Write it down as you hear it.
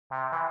So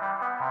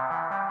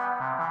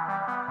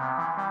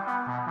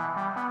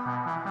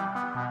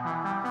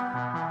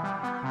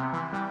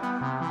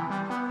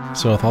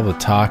with all the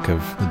talk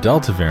of the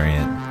Delta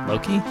variant,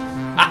 Loki?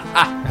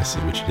 I see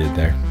what you did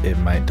there. It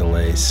might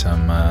delay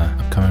some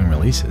upcoming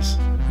releases.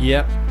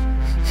 Yep.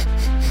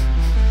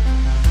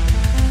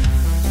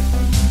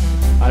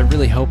 I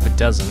really hope it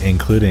doesn't.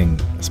 Including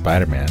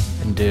Spider-Man.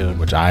 And Dune.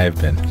 Which I have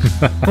been.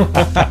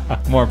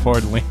 More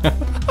importantly.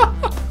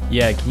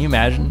 Yeah, can you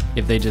imagine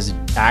if they just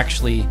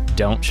actually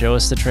don't show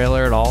us the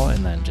trailer at all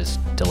and then just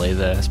delay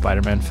the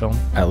Spider-Man film?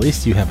 At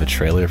least you have a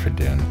trailer for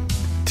Dune.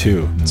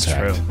 2, in It's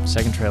fact. true.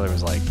 Second trailer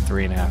was like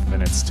 3.5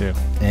 minutes, too.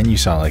 And you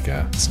saw like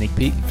a Sneak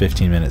peek?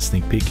 15-minute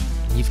sneak peek.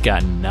 You've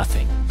got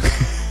nothing.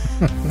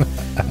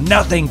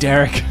 Nothing,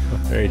 Derek.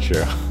 Very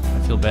true. I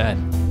feel bad.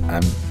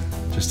 I'm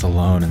just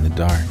alone in the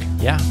dark.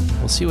 Yeah,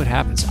 we'll see what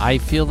happens. I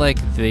feel like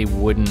they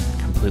wouldn't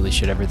completely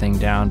shut everything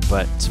down,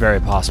 but it's very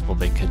possible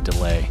they could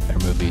delay their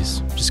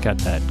movies. Just got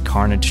that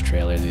Carnage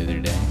trailer the other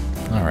day.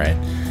 All right.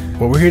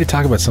 Well, we're here to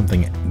talk about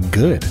something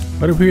good.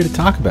 What are we here to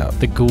talk about?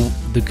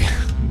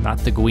 Not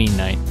the Green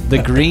Knight,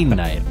 the Green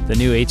Knight, the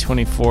new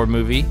A24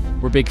 movie.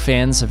 We're big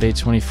fans of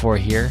A24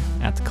 here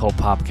at the Cult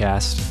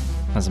Popcast,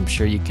 as I'm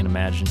sure you can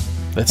imagine.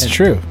 That's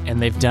true.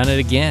 And they've done it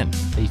again.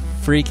 They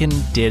freaking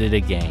did it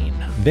again.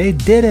 They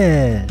did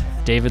it.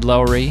 David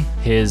Lowery,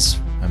 his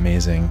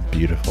amazing,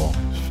 beautiful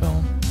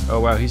film. Oh,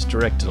 wow, he's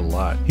directed a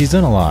lot. He's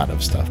done a lot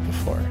of stuff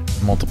before.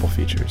 Multiple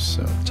features,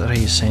 so. Is that how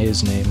you say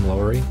his name,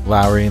 Lowery?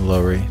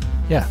 Lowery.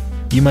 Yeah.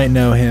 You might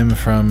know him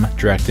from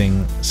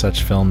directing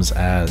such films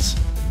as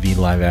the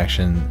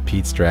live-action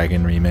Pete's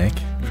Dragon remake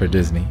for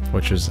Disney,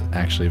 which was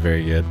actually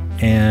very good.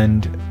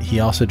 And he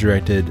also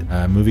directed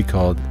a movie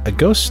called A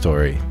Ghost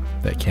Story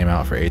that came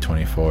out for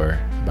A24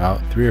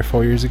 about 3 or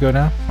 4 years ago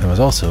now. It was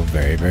also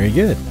very, very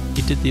good.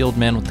 He did The Old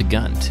Man with the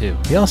Gun, too.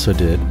 He also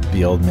did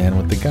The Old Man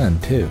with the Gun,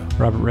 too.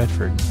 Robert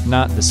Redford.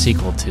 Not the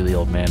sequel to The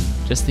Old Man,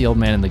 just The Old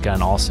Man and the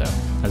Gun also,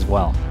 as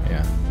well.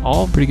 Yeah.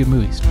 All pretty good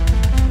movies.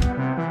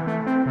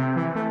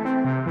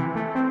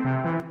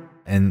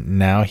 And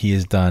now he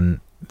has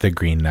done The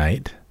Green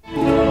Knight.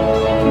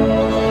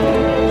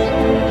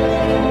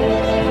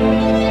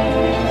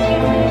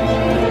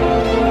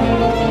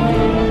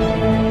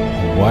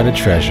 What a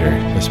treasure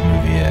this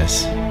movie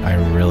is. I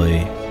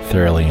really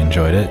thoroughly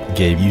enjoyed it.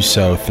 Gabe, you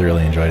so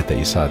thoroughly enjoyed it that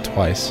you saw it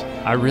twice.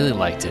 I really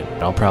liked it.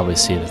 I'll probably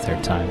see it a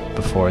third time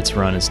before its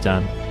run is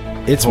done.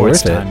 It's before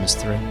worth its it. time is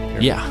through.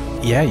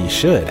 Yeah. Yeah, you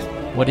should.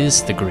 What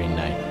is The Green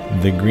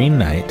Knight? The Green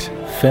Knight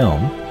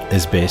film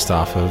is based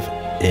off of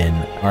an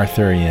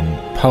Arthurian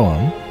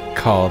poem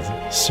called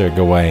Sir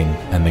Gawain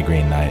and the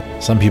Green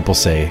Knight. Some people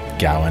say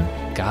Gawain.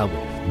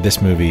 Gawain.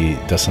 This movie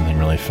does something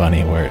really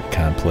funny where it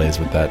kind of plays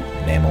with that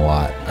name a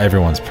lot.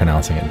 Everyone's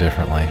pronouncing it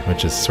differently,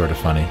 which is sort of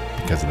funny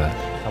because of that.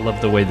 I love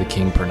the way the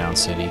king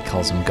pronounced it. He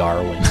calls him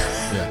Garwin.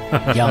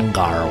 Yeah. Young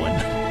Garwin.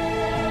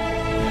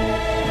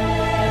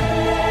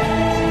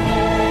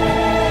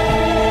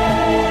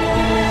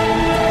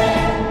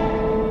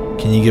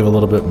 Can you give a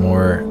little bit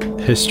more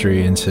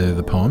history into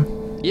the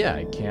poem? Yeah,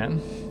 I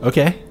can.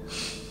 Okay.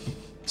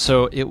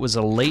 So it was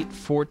a late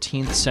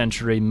 14th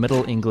century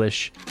Middle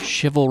English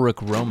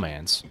chivalric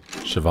romance.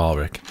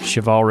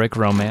 Chivalric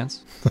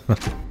romance.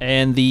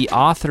 And the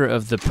author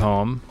of the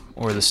poem,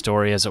 or the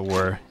story as it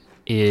were,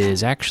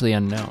 is actually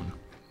unknown.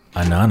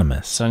 Anonymous.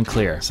 It's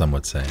unclear. Some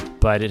would say.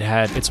 But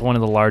it's one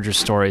of the larger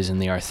stories in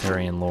the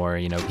Arthurian lore.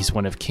 You know, he's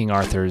one of King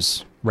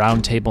Arthur's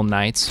Round Table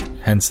Knights.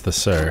 Hence the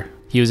Sir.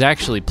 He was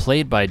actually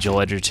played by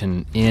Joel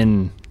Edgerton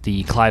in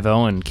the Clive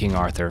Owen King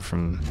Arthur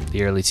from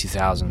the early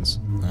 2000s.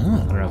 Oh.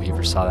 I don't know if you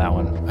ever saw that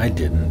one. I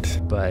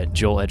didn't. But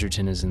Joel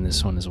Edgerton is in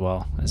this one as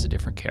well as a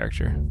different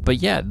character. But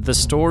yeah, the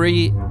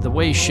story, the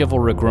way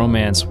chivalric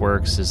romance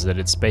works is that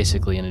it's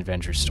basically an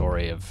adventure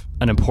story of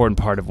an important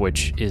part of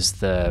which is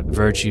the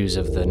virtues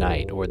of the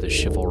knight, or the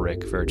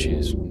chivalric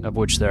virtues, of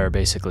which there are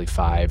basically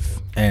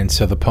 5. And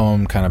so the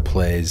poem kind of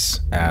plays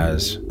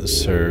as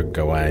Sir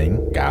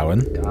Gawain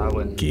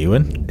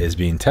is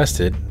being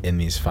tested in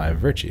these 5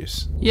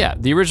 virtues. Yeah,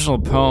 the original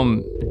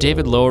poem,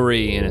 David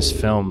Lowery in his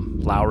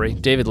film,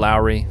 David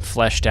Lowery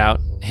fleshed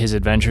out his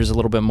adventures a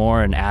little bit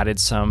more and added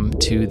some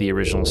to the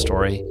original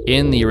story.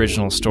 In the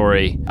original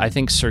story, I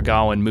think Sir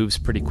Gawain moves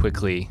pretty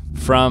quickly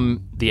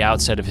from the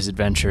outset of his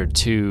adventure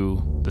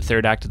to the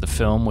third act of the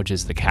film, which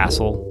is the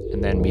castle,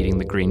 and then meeting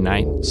the Green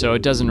Knight. So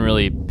it doesn't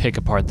really pick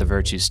apart the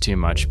virtues too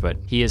much, but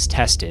he is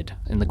tested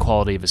in the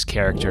quality of his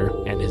character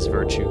and his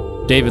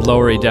virtue. David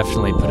Lowery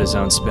definitely put his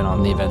own spin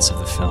on the events of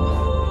the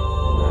film.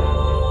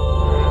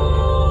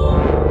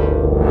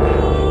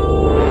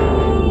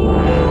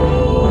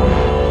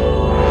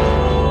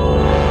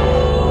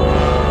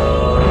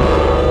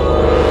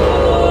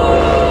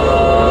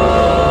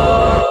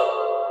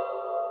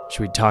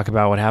 Should we talk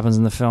about what happens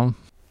in the film?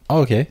 Oh,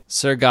 okay.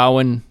 Sir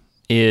Gawain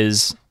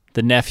is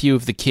the nephew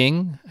of the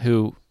king,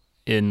 who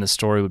in the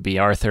story would be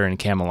Arthur and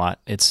Camelot.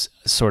 It's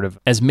sort of,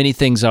 as many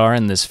things are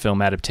in this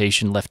film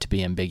adaptation, left to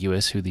be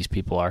ambiguous who these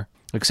people are.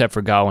 except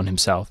for Gawain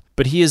himself.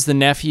 But he is the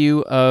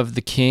nephew of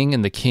the king,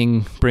 and the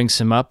king brings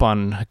him up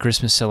on a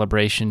Christmas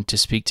celebration to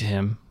speak to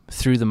him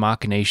through the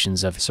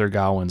machinations of Sir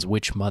Gawain's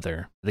witch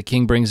mother. The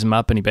king brings him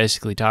up, and he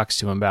basically talks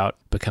to him about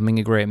becoming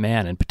a great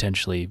man and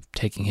potentially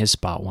taking his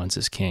spot once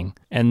as king.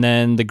 And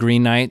then the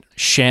Green Knight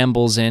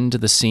shambles into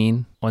the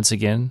scene once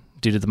again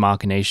due to the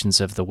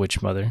machinations of the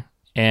witch mother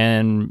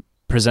and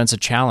presents a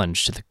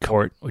challenge to the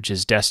court, which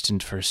is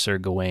destined for Sir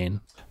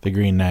Gawain. The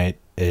Green Knight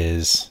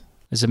is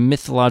a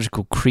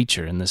mythological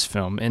creature in this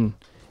film. In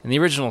the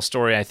original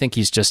story, I think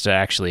he's just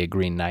actually a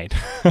Green Knight.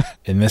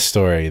 In this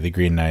story, the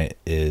Green Knight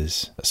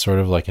is sort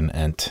of like an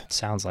ent.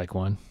 Sounds like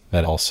one.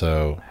 That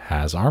also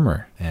has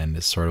armor and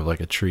is sort of like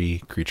a tree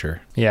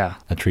creature. Yeah.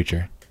 A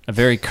treacher. A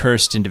very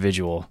cursed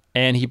individual.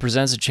 And he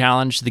presents a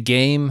challenge. The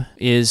game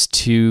is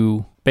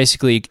to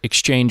basically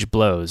exchange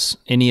blows.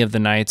 Any of the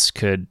knights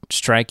could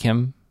strike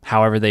him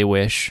however they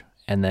wish,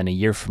 and then a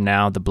year from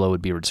now, the blow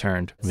would be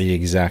returned. The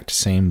exact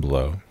same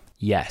blow.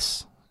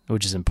 Yes,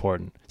 which is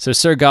important. So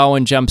Sir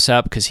Gawain jumps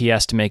up because he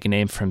has to make a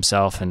name for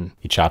himself, and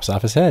he chops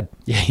off his head.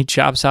 Yeah, he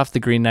chops off the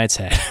Green Knight's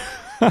head.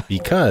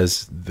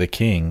 Because the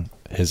king,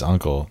 his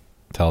uncle,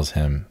 tells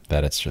him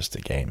that it's just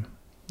a game.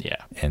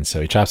 Yeah. And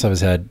so he chops off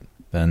his head,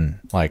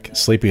 then, like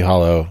Sleepy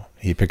Hollow,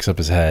 he picks up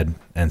his head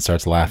and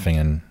starts laughing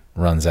and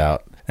runs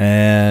out.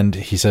 And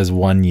he says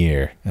 1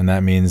 year, and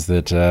that means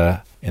that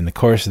in the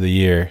course of the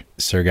year,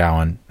 Sir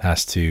Gawain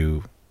has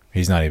to...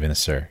 He's not even a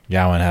sir.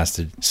 Gawain has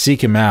to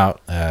seek him out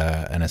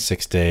in a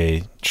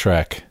 6-day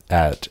trek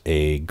at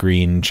a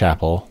green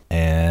chapel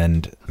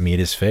and meet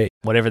his fate.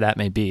 Whatever that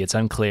may be, it's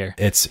unclear.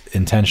 It's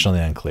intentionally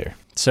unclear.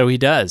 So he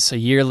does. A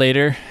year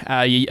later,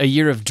 a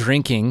year of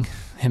drinking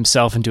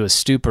himself into a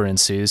stupor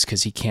ensues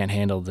because he can't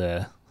handle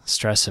the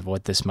stress of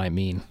what this might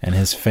mean. And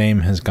his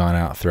fame has gone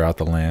out throughout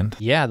the land.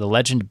 Yeah, the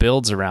legend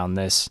builds around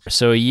this.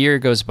 So a year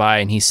goes by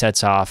and he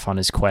sets off on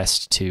his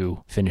quest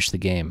to finish the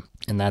game.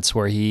 And that's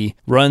where he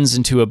runs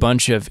into a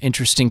bunch of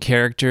interesting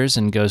characters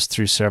and goes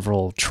through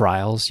several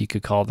trials, you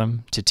could call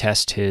them, to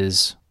test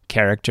his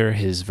character,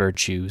 his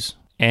virtues,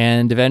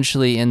 and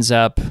eventually ends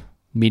up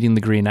meeting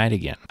the Green Knight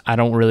again. I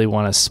don't really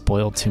want to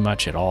spoil too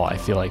much at all. I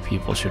feel like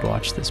people should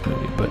watch this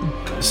movie. But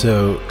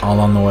so all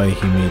along the way,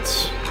 he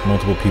meets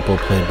multiple people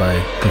played by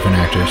different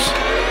actors.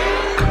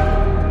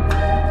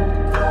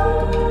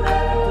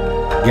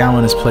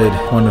 Gawain is played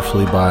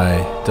wonderfully by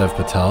Dev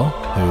Patel,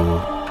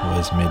 who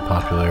was made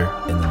popular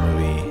in the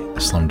movie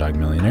Slumdog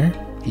Millionaire.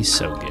 He's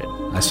so good.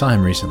 I saw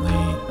him recently,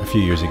 a few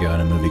years ago, in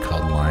a movie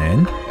called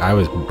Lion. I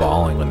was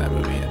bawling when that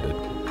movie ended.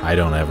 I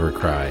don't ever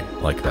cry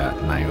like that,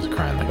 and I was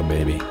crying like a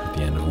baby at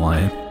the end of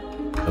Lion.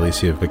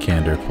 Alicia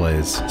Vikander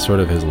plays sort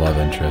of his love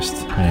interest.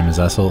 Her name is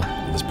Ursel,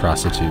 this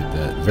prostitute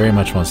that very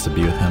much wants to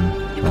be with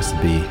him. She wants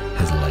to be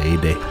his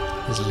lady.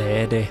 His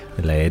lady.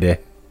 The lady.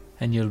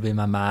 And you'll be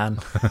my man.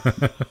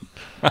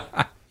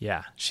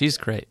 Yeah, she's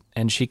great.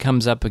 And she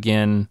comes up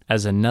again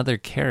as another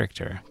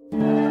character.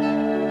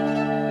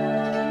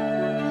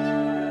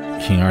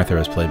 King Arthur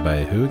was played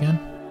by who again?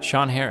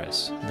 Sean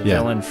Harris, the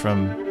villain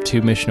from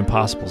 2 Mission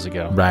Impossibles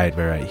ago. Right.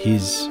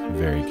 He's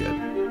very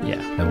good.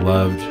 Yeah. I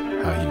loved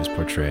how he was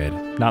portrayed.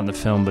 Not in the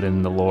film, but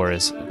in the lore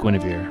as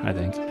Guinevere, I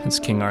think. It's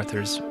King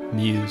Arthur's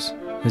muse,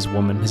 his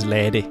woman, his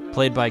lady.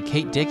 Played by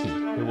Kate Dickie,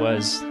 who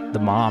was the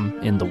mom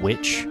in The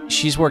Witch.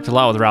 She's worked a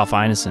lot with Ralph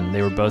Ineson.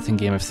 They were both in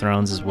Game of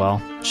Thrones as well.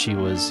 She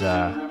was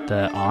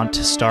the Aunt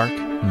Stark,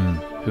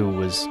 who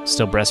was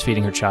still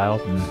breastfeeding her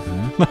child.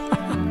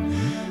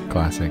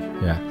 Classic,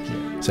 yeah.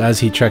 So as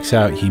he treks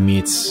out, he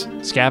meets...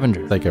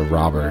 Scavenger. Like a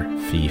robber,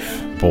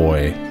 thief,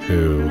 boy,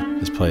 who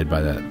is played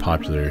by that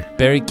popular...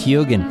 Barry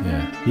Keoghan.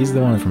 Yeah, he's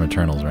the one from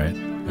Eternals, right?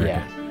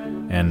 Yeah.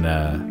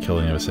 And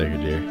Killing of a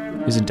Sacred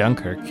Deer. He's in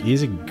Dunkirk.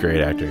 He's a great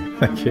actor,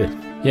 that kid.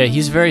 Yeah,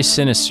 he's very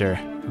sinister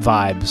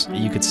vibes,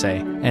 you could say.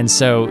 And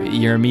so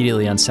you're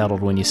immediately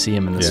unsettled when you see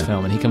him in this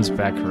film, and he comes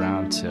back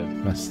around to...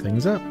 mess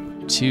things up.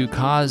 To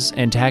cause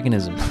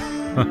antagonism.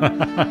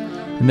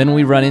 And then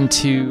we run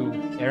into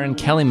Erin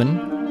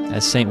Kellyman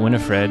as Saint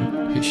Winifred.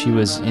 She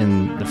was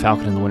in The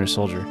Falcon and the Winter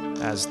Soldier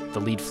as the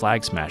lead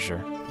flag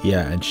smasher.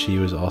 Yeah, and she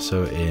was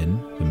also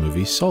in the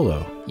movie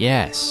Solo.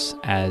 Yes,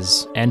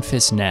 as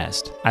Enfys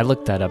Nest. I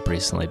looked that up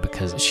recently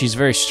because she's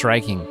very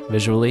striking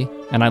visually,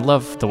 and I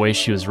love the way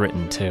she was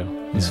written too.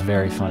 It's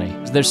very funny.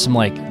 There's some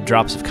like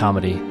drops of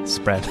comedy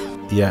spread.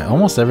 Yeah,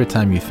 almost every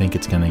time you think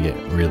it's going to get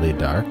really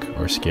dark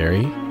or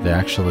scary, they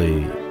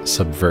actually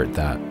subvert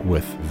that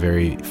with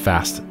very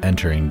fast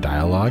entering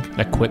dialogue.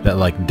 A quip that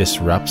like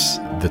disrupts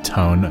the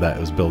tone that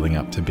was building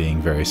up to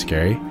being very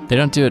scary. They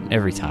don't do it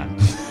every time.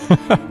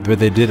 But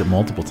they did it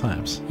multiple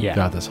times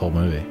throughout this whole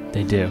movie.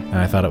 They do. And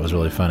I thought it was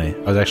really funny.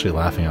 I was actually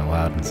laughing out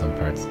loud in some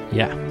parts.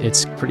 Yeah,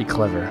 it's pretty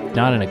clever.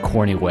 Not in a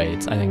corny way.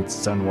 I think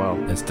it's done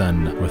well. It's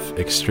done with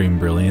extreme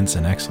brilliance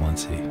and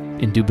excellency.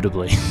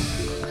 Indubitably.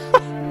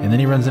 And then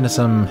he runs into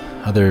some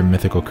other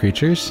mythical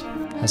creatures.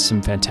 Has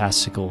some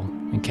fantastical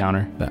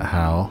encounter. That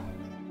howl.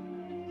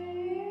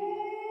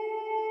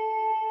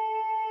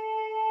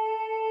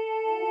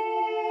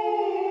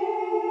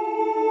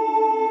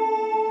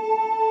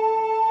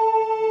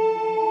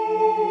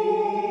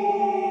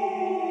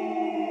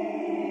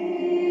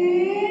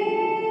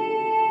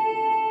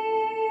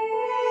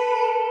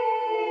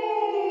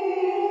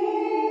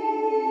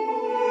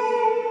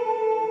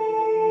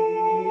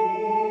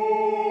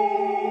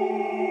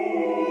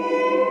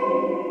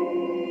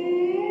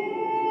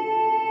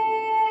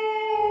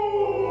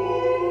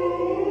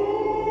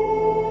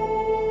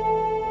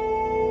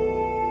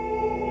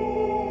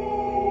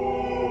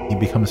 he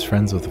becomes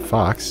friends with a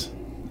fox.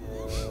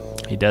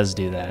 He does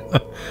do that.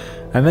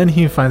 And then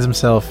he finds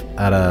himself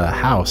at a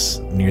house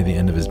near the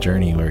end of his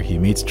journey where he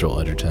meets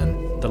Joel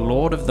Edgerton. The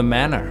Lord of the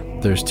Manor.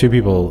 There's two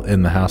people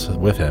in the house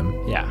with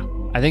him. Yeah.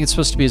 I think it's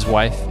supposed to be his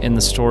wife in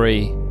the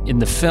story. In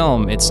the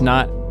film, it's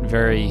not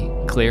very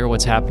clear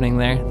what's happening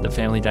there, the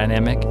family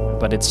dynamic,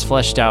 but it's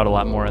fleshed out a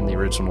lot more in the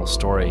original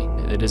story.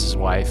 It is his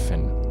wife,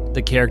 and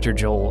the character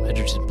Joel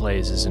Edgerton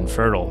plays is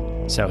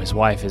infertile, so his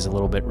wife is a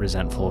little bit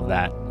resentful of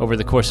that. Over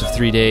the course of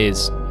 3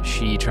 days,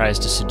 she tries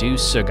to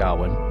seduce Sir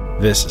Gawain.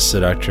 This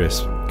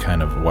seductress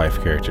kind of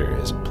wife character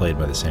is played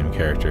by the same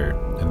character,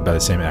 by the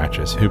same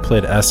actress who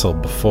played Essel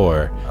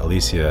before,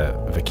 Alicia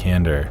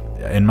Vikander.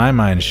 In my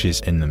mind,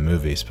 she's in the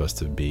movie supposed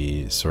to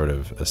be sort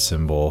of a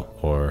symbol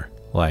or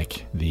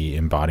like the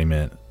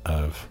embodiment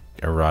of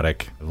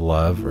erotic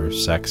love or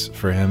sex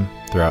for him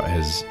throughout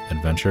his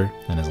adventure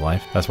and his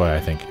life. That's why I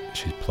think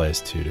she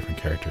plays two different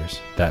characters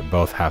that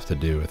both have to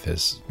do with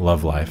his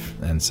love life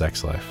and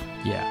sex life.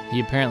 Yeah, he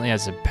apparently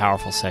has a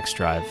powerful sex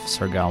drive,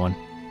 Sir Gawain.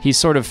 He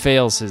sort of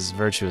fails his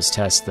virtuous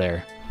test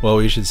there. Well,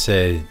 we should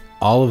say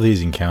all of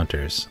these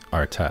encounters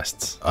are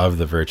tests of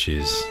the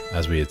virtues,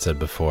 as we had said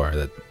before,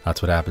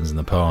 that's what happens in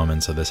the poem,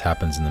 and so this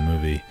happens in the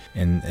movie.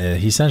 And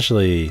he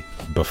essentially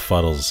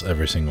befuddles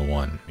every single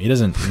one. He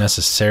doesn't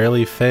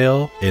necessarily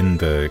fail in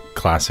the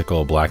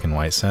classical black and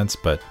white sense,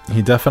 but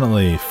he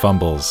definitely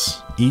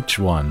fumbles each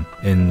one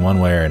in one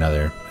way or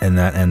another, and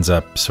that ends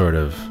up sort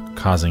of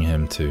causing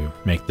him to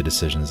make the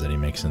decisions that he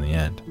makes in the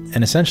end.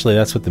 And essentially,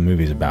 that's what the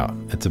movie's about.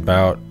 It's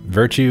about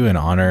virtue and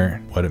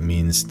honor, what it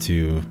means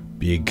to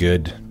be a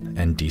good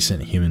and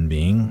decent human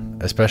being,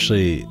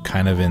 especially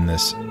kind of in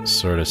this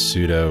sort of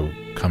pseudo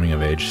coming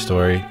of age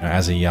story.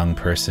 As a young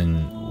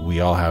person, we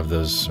all have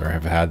those or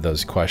have had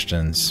those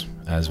questions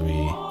as we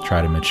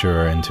try to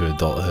mature into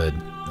adulthood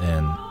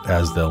and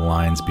as the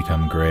lines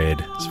become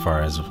grayed as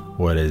far as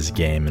what is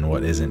game and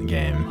what isn't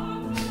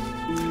game,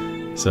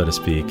 so to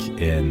speak,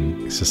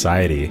 in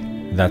society.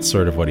 That's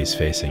sort of what he's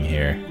facing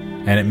here.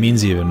 And it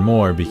means even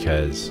more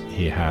because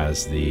he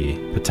has the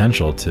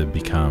potential to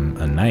become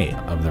a knight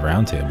of the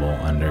Round Table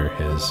under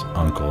his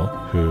uncle,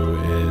 who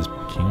is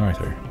King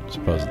Arthur,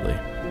 supposedly.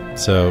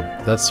 So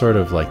that's sort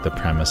of like the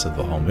premise of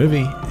the whole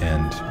movie,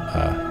 and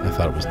I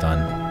thought it was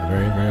done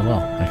very, very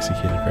well,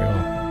 executed very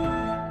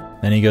well.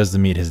 Then he goes to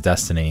meet his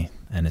destiny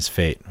and his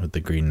fate with the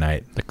Green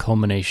Knight. The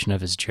culmination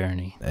of his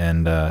journey.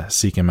 And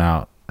seek him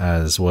out,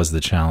 as was the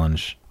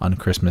challenge on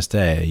Christmas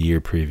Day a year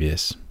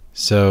previous.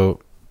 So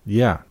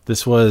yeah,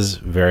 this was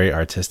very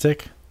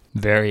artistic.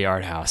 Very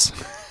art house.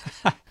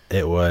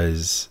 It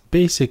was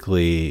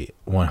basically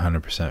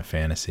 100%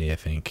 fantasy, I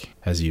think,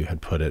 as you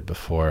had put it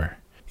before.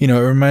 You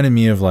know, it reminded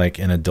me of like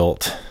an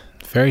adult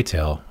fairy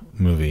tale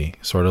movie,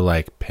 sort of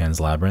like Pan's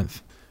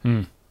Labyrinth.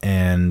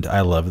 And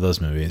I love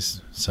those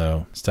movies,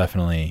 so it's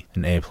definitely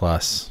an A+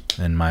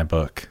 in my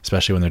book,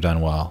 especially when they're done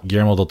well.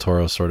 Guillermo del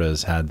Toro sort of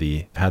has had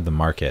the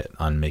market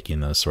on making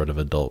those sort of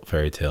adult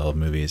fairy tale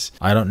movies.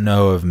 I don't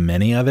know of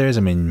many others.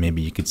 I mean,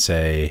 maybe you could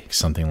say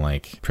something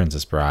like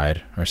Princess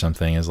Bride or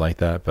something is like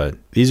that, but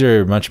these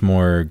are much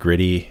more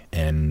gritty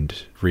and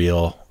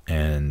real,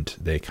 and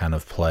they kind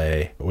of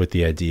play with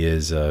the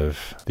ideas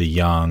of the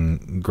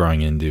young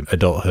growing into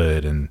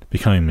adulthood and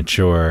becoming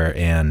mature,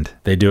 and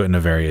they do it in a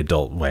very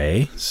adult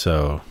way.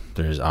 So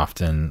there's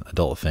often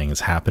adult things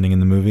happening in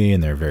the movie,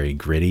 and they're very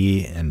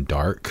gritty and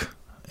dark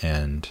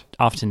and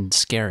often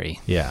scary.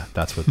 Yeah,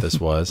 that's what this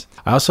was.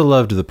 I also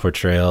loved the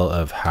portrayal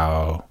of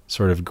how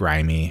sort of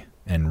grimy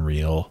and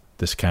real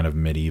this kind of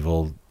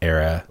medieval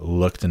era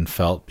looked and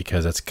felt,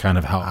 because that's kind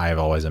of how I've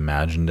always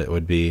imagined it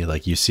would be.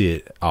 Like, you see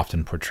it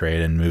often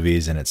portrayed in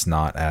movies and it's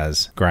not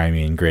as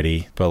grimy and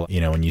gritty, but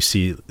you know, when you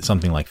see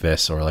something like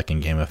this, or like in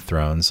Game of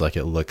Thrones, like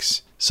it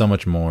looks so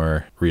much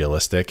more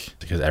realistic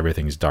because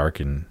everything's dark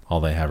and all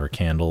they have are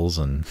candles,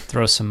 and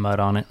throw some mud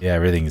on it. Yeah,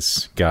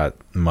 everything's got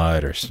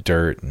mud or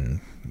dirt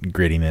and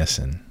grittiness,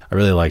 and I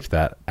really liked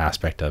that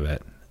aspect of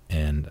it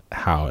and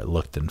how it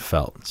looked and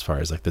felt, as far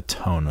as like the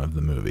tone of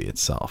the movie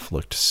itself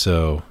looked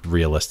so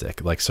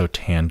realistic, like so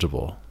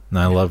tangible. And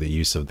I love the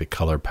use of the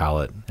color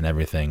palette, and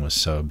everything was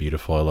so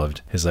beautiful. I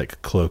loved his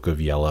like cloak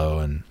of yellow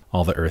and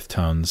all the earth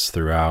tones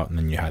throughout, and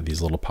then you had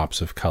these little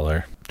pops of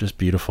color. Just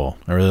beautiful.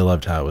 I really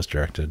loved how it was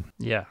directed.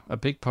 Yeah, a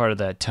big part of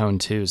that tone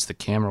too is the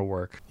camera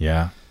work.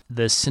 Yeah.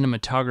 The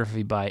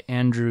cinematography by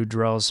Andrew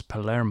Drells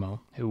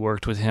Palermo, who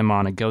worked with him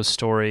on A Ghost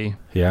Story.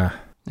 Yeah.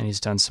 And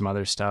he's done some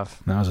other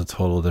stuff. That was a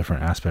total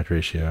different aspect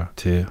ratio,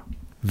 too.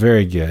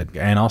 Very good.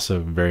 And also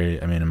very,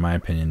 I mean, in my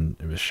opinion,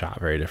 it was shot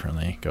very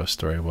differently. Ghost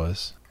Story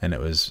was. And it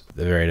was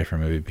a very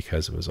different movie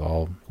because it was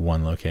all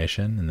one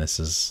location. And this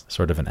is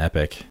sort of an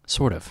epic.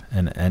 Sort of.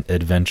 An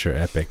adventure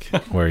epic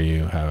where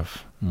you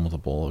have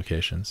multiple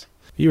locations.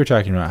 You were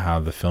talking about how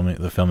the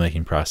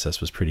filmmaking process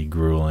was pretty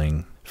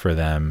grueling for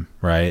them,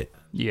 right?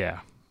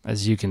 Yeah.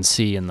 As you can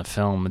see in the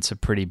film, it's a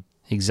pretty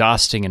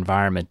exhausting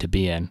environment to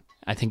be in.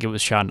 I think it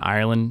was shot in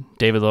Ireland.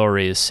 David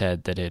Lowery has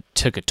said that it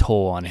took a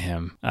toll on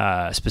him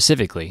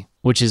specifically,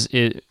 which is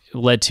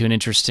led to an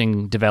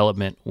interesting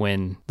development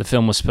when the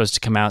film was supposed to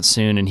come out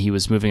soon and he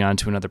was moving on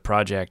to another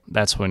project.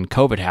 That's when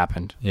COVID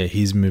happened. Yeah,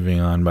 he's moving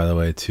on, by the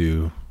way,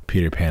 to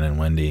Peter Pan and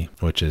Wendy,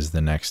 which is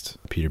the next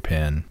Peter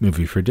Pan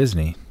movie for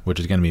Disney, which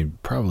is going to be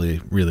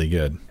probably really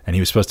good. And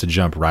he was supposed to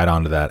jump right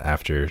onto that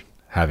after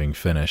having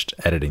finished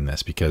editing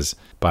this because,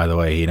 by the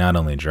way, he not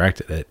only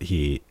directed it,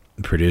 he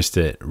produced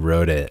it,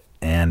 wrote it,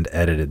 and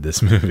edited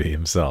this movie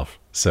himself.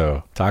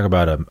 So talk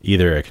about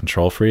either a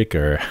control freak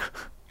or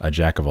a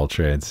jack of all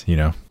trades, you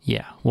know?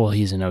 Yeah, well,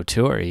 he's an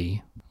auteur.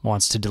 He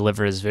wants to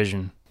deliver his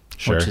vision,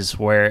 Sure. which is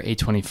where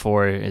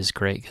A24 is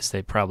great because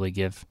they probably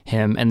give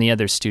him and the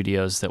other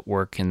studios that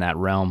work in that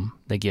realm,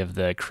 they give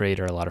the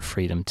creator a lot of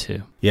freedom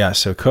too. Yeah,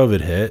 so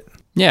COVID hit.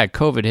 Yeah,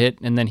 COVID hit,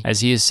 and then,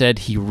 as he has said,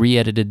 he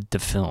re-edited the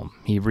film.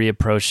 He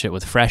reapproached it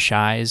with fresh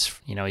eyes.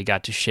 You know, he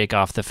got to shake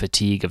off the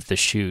fatigue of the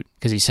shoot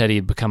because he said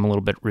he'd become a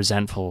little bit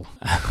resentful,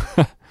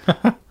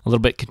 a little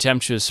bit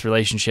contemptuous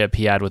relationship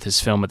he had with his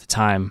film at the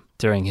time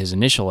during his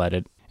initial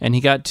edit. And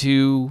he got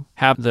to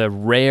have the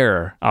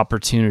rare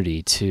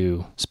opportunity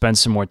to spend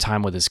some more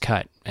time with his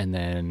cut and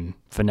then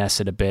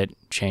finesse it a bit,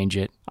 change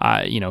it.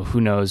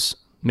 Who knows?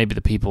 Maybe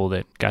the people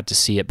that got to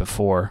see it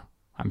before,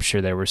 I'm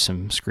sure there were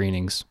some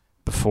screenings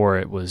before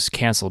it was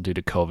canceled due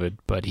to COVID,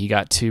 but he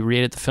got to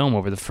re-edit the film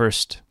over the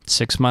first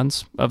 6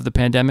 months of the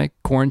pandemic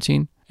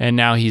quarantine. And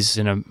now he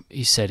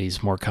said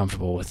he's more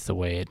comfortable with the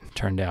way it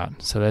turned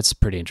out. So that's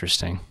pretty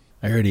interesting.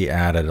 I heard he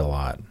added a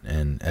lot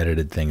and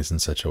edited things in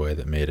such a way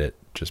that made it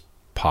just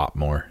pop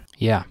more.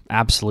 Yeah,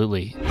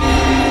 absolutely.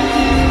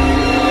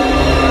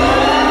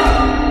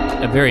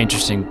 A very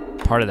interesting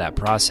part of that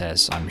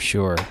process, I'm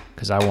sure,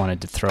 because I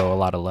wanted to throw a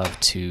lot of love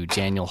to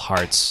Daniel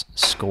Hart's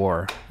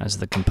score as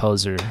the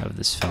composer of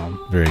this film.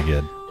 Very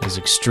good. It was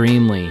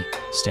extremely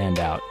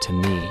standout to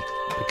me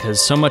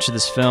because so much of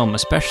this film,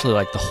 especially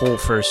like the whole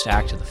first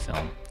act of the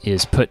film,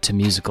 is put to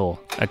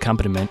musical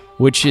accompaniment,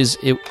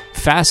 it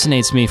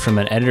fascinates me from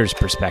an editor's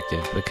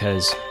perspective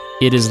because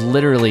it is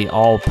literally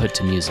all put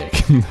to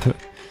music.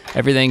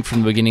 Everything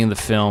from the beginning of the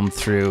film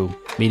through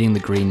meeting the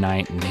Green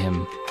Knight and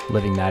him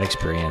living that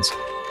experience.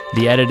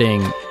 The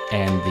editing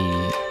and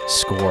the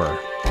score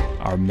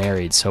are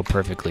married so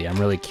perfectly. I'm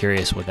really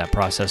curious what that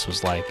process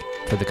was like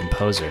for the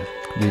composer,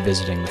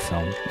 revisiting the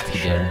film, if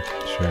he did.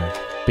 Sure.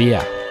 But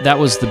yeah, that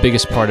was the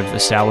biggest part of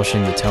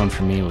establishing the tone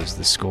for me was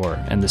the score,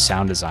 and the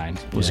sound design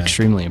was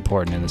extremely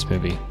important in this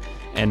movie.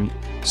 And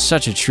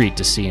such a treat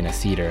to see in a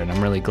theater, and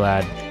I'm really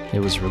glad it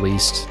was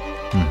released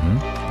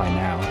by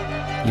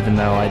now, even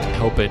though I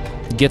hope it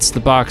gets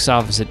the box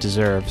office it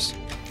deserves.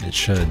 It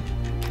should.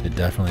 It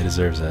definitely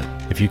deserves it.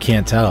 If you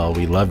can't tell,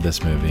 we love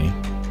this movie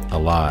a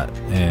lot.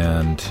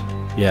 And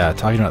yeah,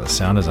 talking about the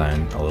sound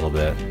design a little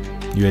bit,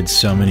 you had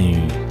so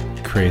many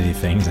crazy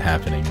things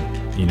happening.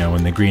 You know,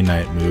 when the Green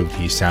Knight moved,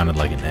 he sounded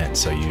like an it,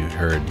 so you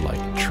heard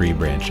like tree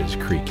branches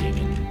creaking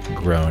and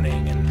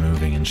groaning and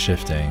moving and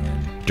shifting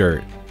and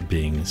dirt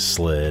being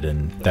slid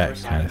and that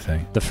kind of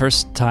thing. The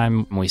first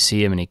time we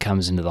see him and he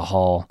comes into the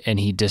hall and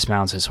he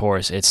dismounts his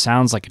horse, it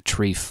sounds like a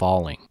tree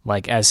falling.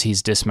 Like as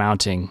he's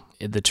dismounting,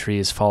 the tree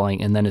is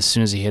falling, and then as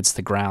soon as he hits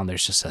the ground,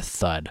 there's just a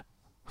thud.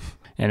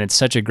 And it's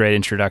such a great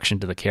introduction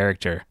to the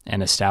character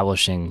and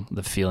establishing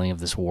the feeling of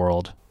this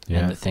world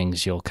and the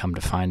things you'll come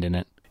to find in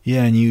it.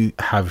 Yeah, and you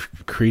have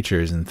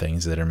creatures and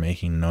things that are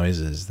making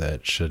noises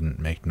that shouldn't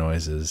make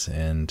noises,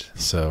 and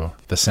so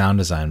the sound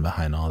design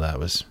behind all that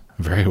was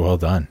very well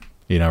done.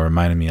 You know,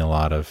 reminded me a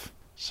lot of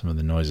some of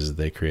the noises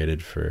that they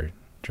created for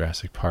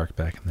Jurassic Park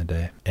back in the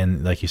day.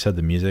 And like you said,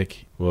 the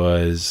music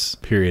was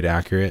period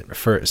accurate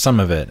for some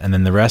of it, and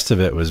then the rest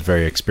of it was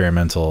very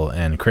experimental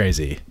and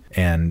crazy.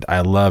 And I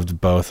loved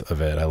both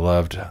of it. I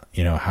loved,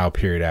 you know, how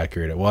period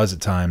accurate it was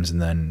at times,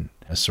 and then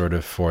sort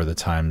of for the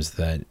times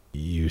that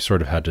you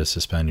sort of had to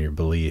suspend your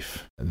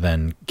belief,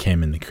 then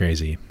came in the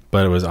crazy.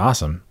 But it was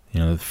awesome. You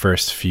know, the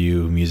first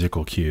few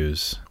musical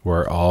cues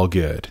were all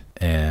good.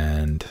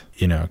 And,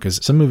 you know,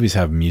 because some movies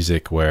have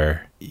music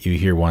where you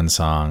hear one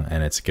song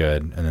and it's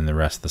good, and then the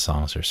rest of the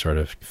songs are sort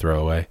of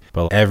throwaway.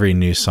 But every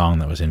new song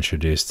that was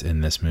introduced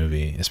in this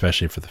movie,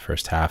 especially for the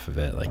first half of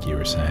it, like you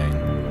were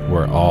saying,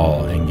 were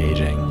all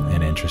engaging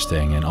and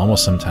interesting and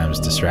almost sometimes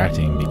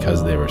distracting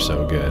because they were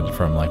so good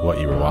from like what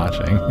you were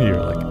watching. You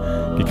were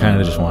like, you kind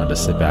of just wanted to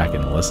sit back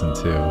and listen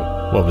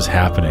to what was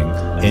happening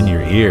in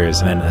your ears,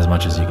 and then as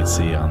much as you could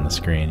see on the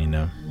screen, you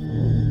know.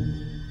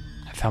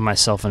 I found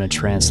myself in a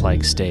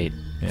trance-like state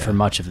for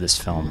much of this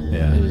film.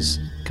 Yeah. It was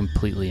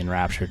completely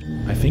enraptured.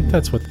 I think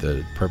that's what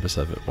the purpose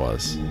of it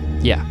was.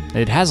 Yeah,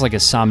 it has like a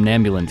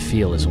somnambulant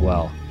feel as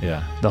well.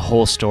 Yeah. The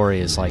whole story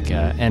is like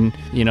and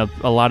you know,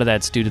 a lot of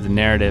that's due to the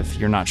narrative.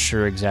 You're not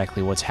sure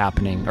exactly what's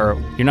happening, or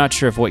you're not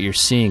sure if what you're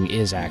seeing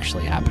is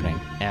actually happening,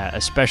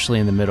 especially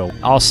in the middle.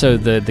 Also,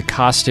 the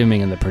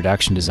costuming and the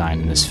production design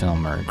in this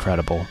film are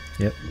incredible.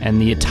 Yep.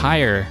 And the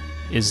attire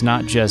is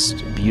not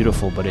just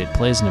beautiful, but it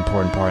plays an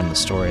important part in the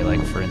story.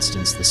 Like, for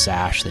instance, the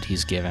sash that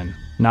he's given,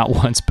 not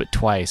once but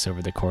twice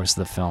over the course of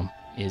the film,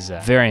 is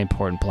a very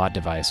important plot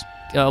device.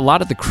 A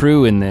lot of the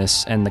crew in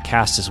this, and the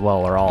cast as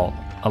well, are all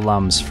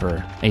alums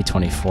for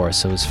A24,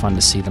 so it was fun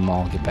to see them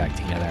all get back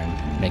together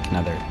and make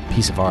another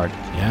piece of art.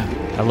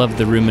 Yeah. I love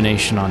the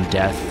rumination on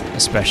death,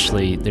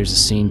 especially there's a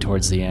scene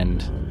towards the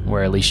end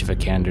where Alicia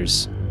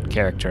Vikander's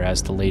character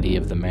as the lady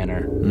of the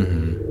manor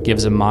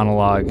gives a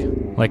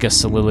monologue, like a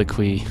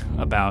soliloquy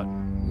about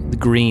the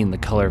green, the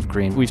color of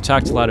green. We've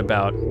talked a lot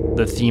about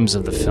the themes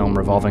of the film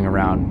revolving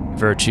around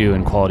virtue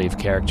and quality of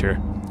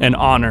character and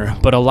honor,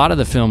 but a lot of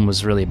the film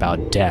was really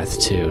about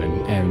death too,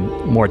 and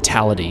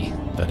mortality.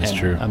 That is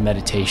true. A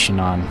meditation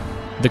on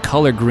the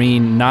color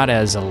green, not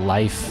as a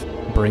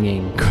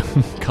life-bringing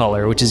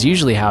color, which is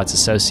usually how it's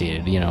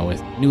associated,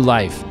 with new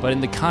life, but in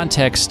the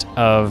context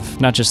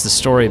of not just the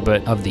story,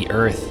 but of the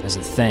earth as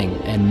a thing,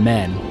 and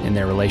men in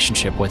their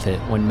relationship with it.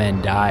 When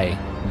men die,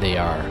 they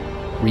are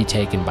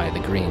retaken by the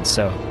green.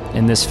 So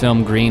in this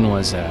film, green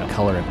was a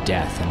color of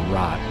death and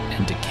rot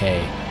and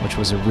decay, which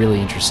was a really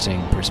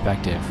interesting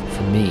perspective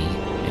for me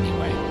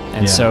anyway.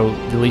 And so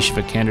Alicia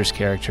Vikander's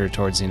character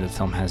towards the end of the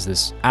film has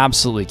this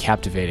absolutely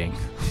captivating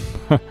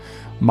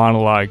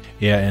monologue.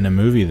 Yeah, in a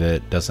movie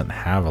that doesn't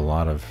have a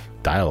lot of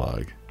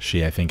dialogue,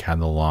 she, I think, had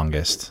the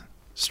longest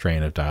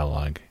strain of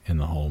dialogue in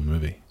the whole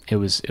movie. It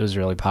was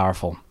really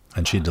powerful.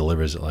 And she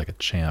delivers it like a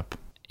champ.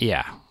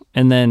 Yeah.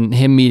 And then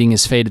him meeting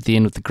his fate at the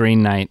end with the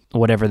Green Knight,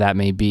 whatever that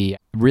may be,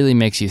 really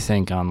makes you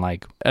think on,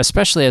 like,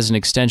 especially as an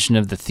extension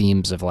of the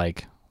themes of,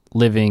 like,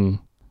 living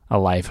a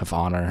life of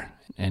honor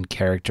and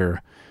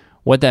character,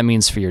 what that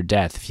means for your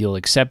death. If you'll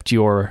accept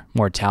your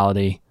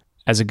mortality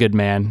as a good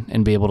man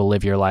and be able to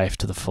live your life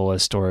to the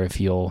fullest, or if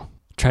you'll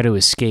try to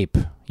escape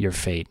your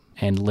fate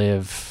and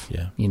live,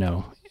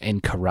 in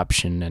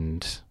corruption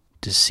and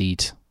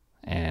deceit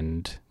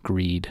and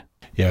greed.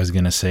 Yeah, I was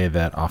going to say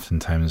that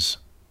oftentimes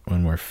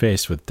when we're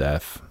faced with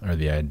death, or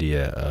the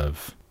idea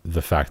of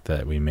the fact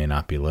that we may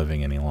not be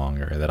living any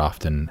longer, that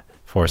often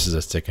forces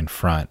us to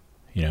confront,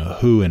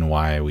 who and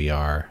why we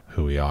are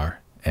who we are.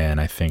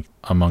 And I think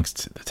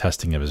amongst the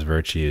testing of his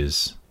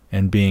virtues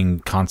and being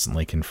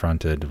constantly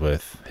confronted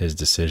with his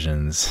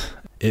decisions,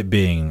 it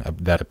being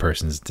that a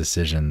person's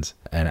decisions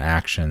and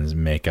actions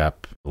make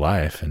up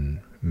life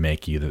and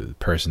make you the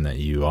person that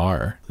you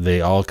are,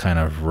 they all kind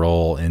of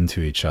roll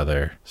into each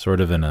other,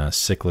 sort of in a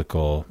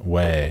cyclical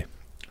way.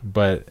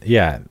 But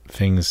yeah,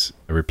 things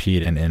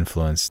repeat and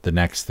influence the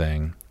next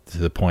thing to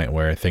the point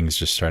where things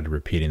just started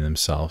repeating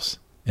themselves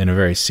in a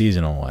very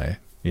seasonal way,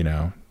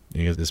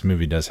 because this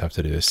movie does have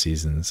to do with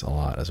seasons a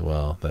lot as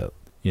well, that,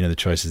 the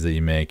choices that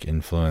you make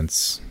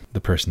influence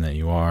the person that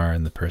you are,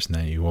 and the person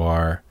that you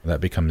are,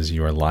 that becomes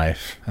your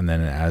life. And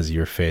then as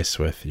you're faced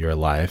with your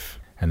life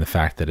and the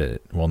fact that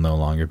it will no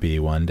longer be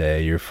one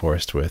day, you're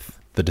forced with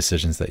the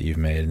decisions that you've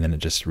made, and then it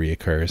just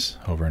reoccurs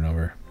over and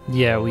over.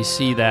 Yeah, we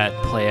see that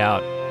play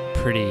out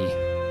pretty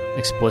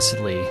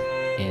explicitly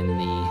in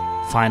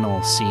the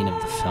final scene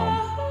of the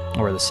film,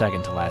 or the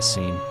second to last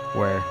scene,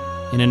 where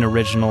in an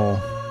original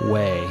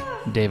way,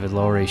 David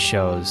Lowery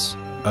shows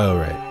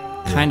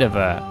kind of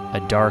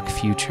a dark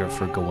future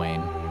for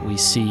Gawain. We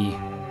see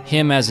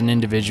him as an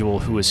individual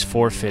who has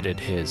forfeited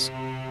his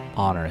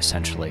honor,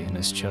 essentially, and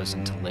has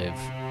chosen to live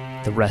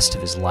the rest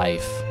of his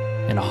life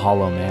in a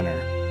hollow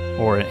manner,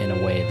 or in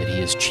a way that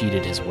he has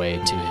cheated his way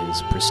to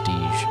his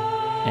prestige.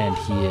 And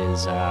he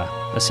is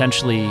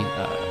essentially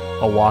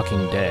a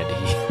walking dead.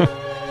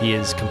 He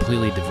is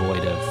completely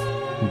devoid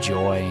of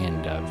joy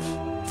and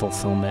of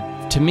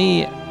fulfillment. To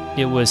me,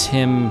 it was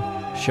him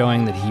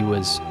showing that he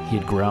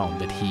had grown,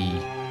 that he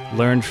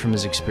learned from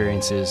his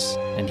experiences,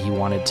 and he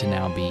wanted to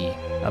now be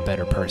a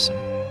better person.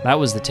 That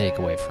was the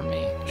takeaway for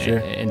me, sure,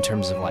 in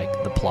terms of,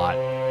 like, the plot.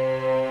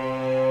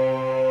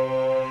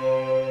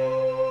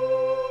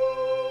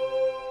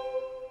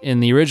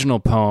 In the original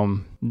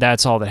poem,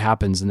 that's all that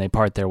happens, and they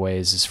part their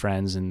ways as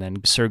friends, and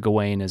then Sir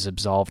Gawain is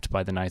absolved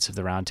by the Knights of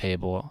the Round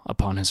Table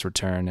upon his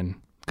return and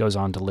goes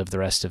on to live the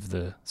rest of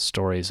the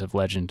stories of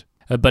legend.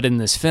 But in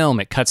this film,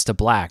 it cuts to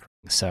black,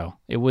 so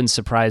it wouldn't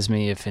surprise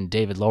me if in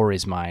David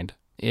Lowery's mind,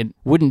 it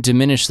wouldn't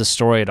diminish the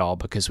story at all,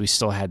 because we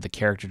still had the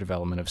character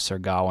development of Sir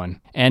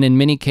Gawain. And in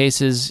many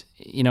cases,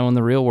 in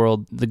the real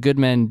world, the good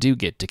men do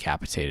get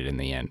decapitated in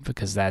the end,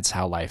 because that's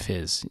how life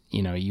is.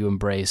 You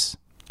embrace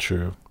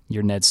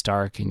your Ned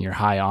Stark and your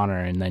high honor,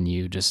 and then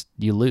you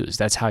lose.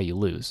 That's how you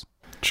lose.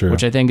 True.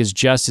 Which I think is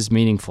just as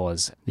meaningful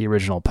as the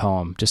original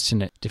poem, just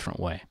in a different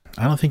way.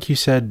 I don't think you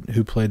said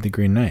who played the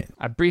Green Knight.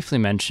 I briefly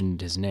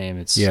mentioned his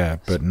name.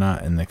 But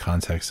not in the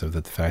context of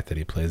the fact that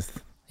he plays...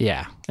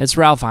 Yeah, it's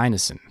Ralph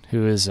Ineson,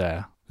 who is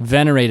a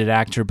venerated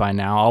actor by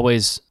now,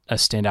 always a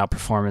standout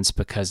performance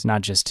because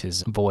not just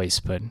his voice,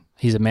 but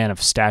he's a man of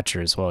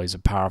stature as well. He's a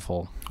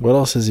powerful... What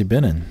else has he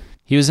been in?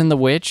 He was in The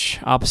Witch,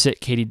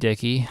 opposite Katie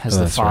Dickey as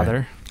the father.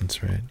 Right.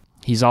 That's right.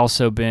 He's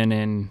also been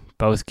in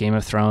both Game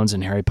of Thrones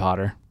and Harry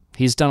Potter.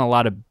 He's done a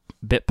lot of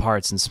bit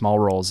parts and small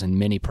roles in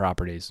many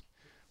properties.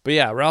 But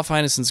yeah, Ralph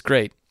Ineson's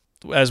great.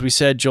 As we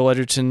said, Joel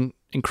Edgerton,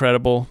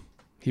 incredible.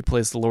 He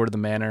plays the Lord of the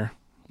Manor.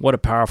 What a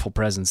powerful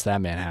presence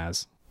that man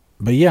has.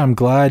 But yeah, I'm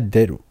glad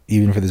that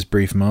even for this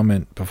brief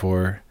moment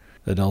before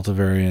the Delta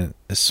variant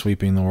is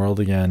sweeping the world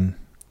again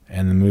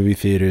and the movie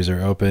theaters are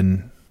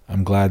open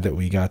I'm glad that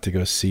we got to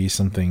go see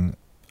something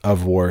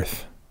of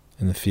worth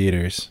in the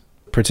theaters,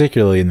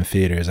 particularly in the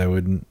theaters. I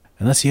wouldn't,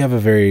 unless you have a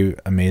very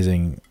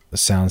amazing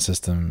sound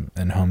system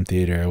and home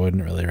theater, I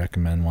wouldn't really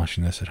recommend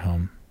watching this at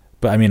home.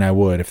 But I mean, I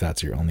would if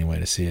that's your only way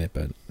to see it,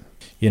 but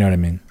you know what I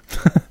mean?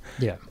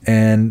 Yeah.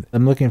 And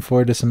I'm looking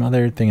forward to some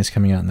other things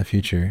coming out in the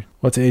future.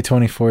 What's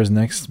A24's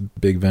next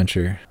big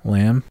venture?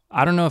 Lamb?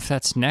 I don't know if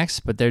that's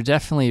next, but they're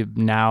definitely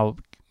now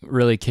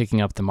really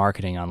kicking up the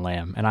marketing on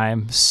Lamb, and I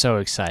am so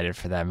excited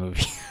for that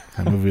movie.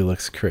 That movie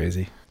looks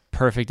crazy.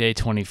 Perfect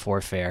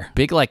A24 fare.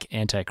 Big like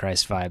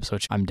Antichrist vibes,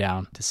 which I'm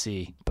down to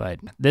see. But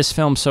this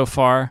film so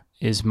far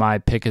is my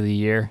pick of the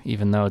year,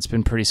 even though it's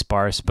been pretty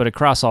sparse. But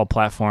across all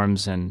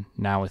platforms and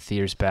now with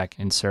theaters back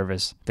in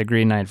service, The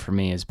Green Knight for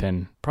me has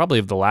been probably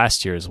of the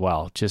last year as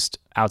well. Just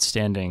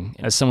outstanding.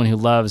 As someone who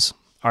loves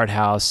art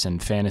house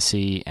and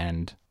fantasy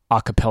and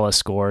a cappella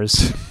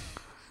scores,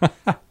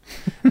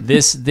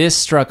 this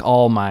struck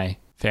all my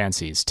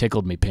fancies,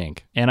 tickled me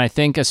pink. And I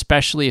think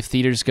especially if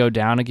theaters go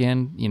down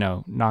again, you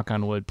know, knock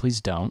on wood,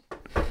 please don't.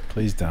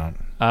 Please don't.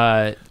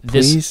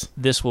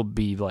 This will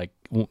be like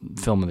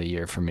film of the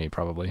year for me,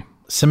 probably.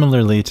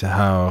 Similarly to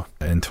how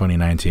in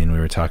 2019 we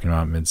were talking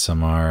about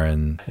Midsommar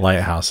and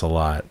Lighthouse a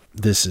lot,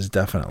 this is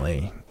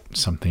definitely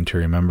something to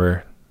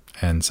remember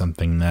and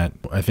something that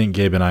I think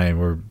Gabe and I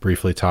were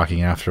briefly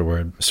talking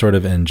afterward, sort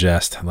of in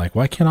jest, like,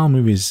 why can't all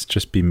movies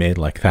just be made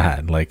like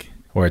that? Like,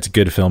 where it's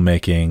good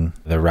filmmaking,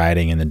 the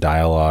writing and the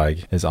dialogue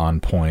is on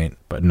point,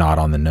 but not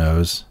on the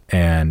nose,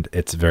 and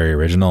it's very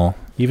original.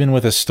 Even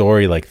with a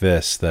story like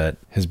this that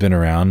has been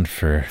around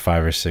for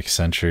 5 or 6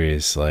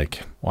 centuries,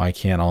 like, why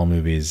can't all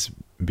movies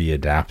be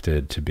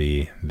adapted to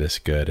be this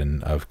good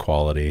and of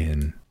quality?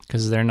 And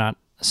because they're not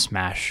a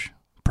smash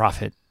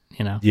profit,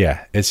 you know?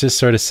 Yeah, it's just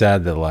sort of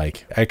sad that,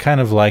 like, I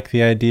kind of like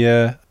the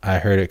idea. I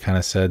heard it kind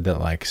of said that,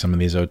 like, some of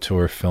these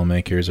auteur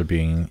filmmakers are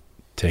being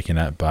taken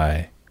up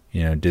by,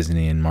 you know,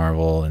 Disney and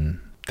Marvel, and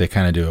they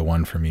kind of do a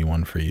one for me,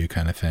 one for you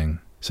kind of thing.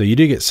 So you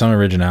do get some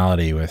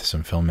originality with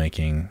some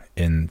filmmaking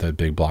in the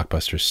big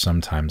blockbusters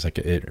sometimes. Like,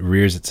 it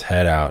rears its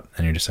head out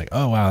and you're just like,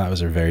 oh wow, that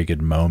was a very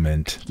good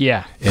moment.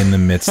 Yeah. In the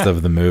midst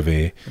of the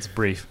movie. It's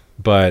brief.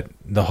 But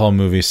the whole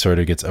movie sort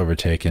of gets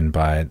overtaken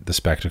by the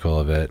spectacle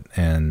of it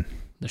and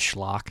the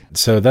schlock.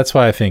 So that's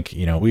why I think,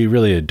 you know, we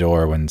really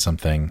adore when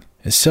something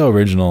is so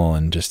original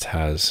and just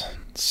has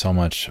so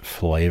much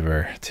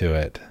flavor to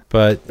it.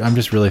 But I'm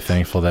just really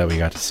thankful that we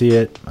got to see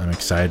it. I'm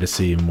excited to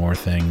see more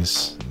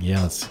things.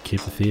 Yeah, let's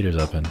keep the theaters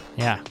open.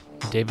 Yeah.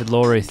 David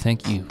Lowery,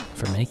 thank you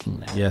for making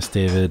that. Yes,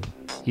 David.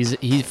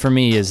 He for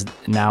me is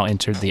now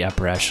entered the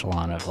upper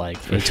echelon of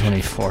like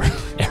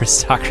A24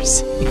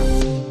 aristocracy.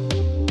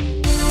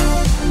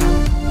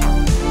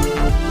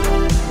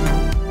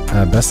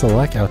 Best of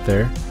luck out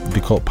there,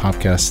 the Cult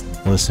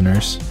Popcast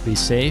listeners. Be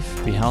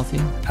safe, be healthy.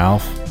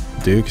 Alf,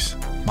 Dukes.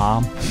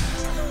 Mom.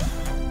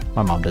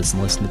 My mom doesn't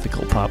listen to the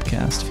Cult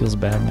Popcast. Feels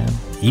bad, man.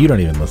 You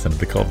don't even listen to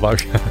the Cult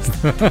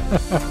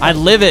Popcast. I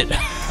live it.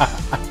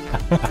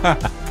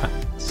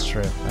 It's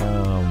true.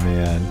 Oh,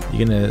 man.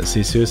 You gonna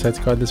see Suicide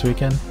Squad this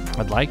weekend?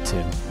 I'd like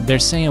to. They're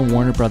saying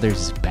Warner Brothers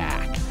is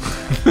back.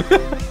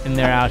 And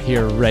they're out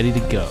here ready to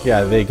go.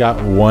 Yeah, they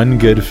got one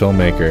good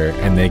filmmaker,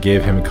 and they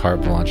gave him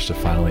carte blanche to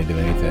finally do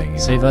anything.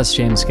 Save us,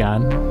 James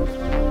Gunn.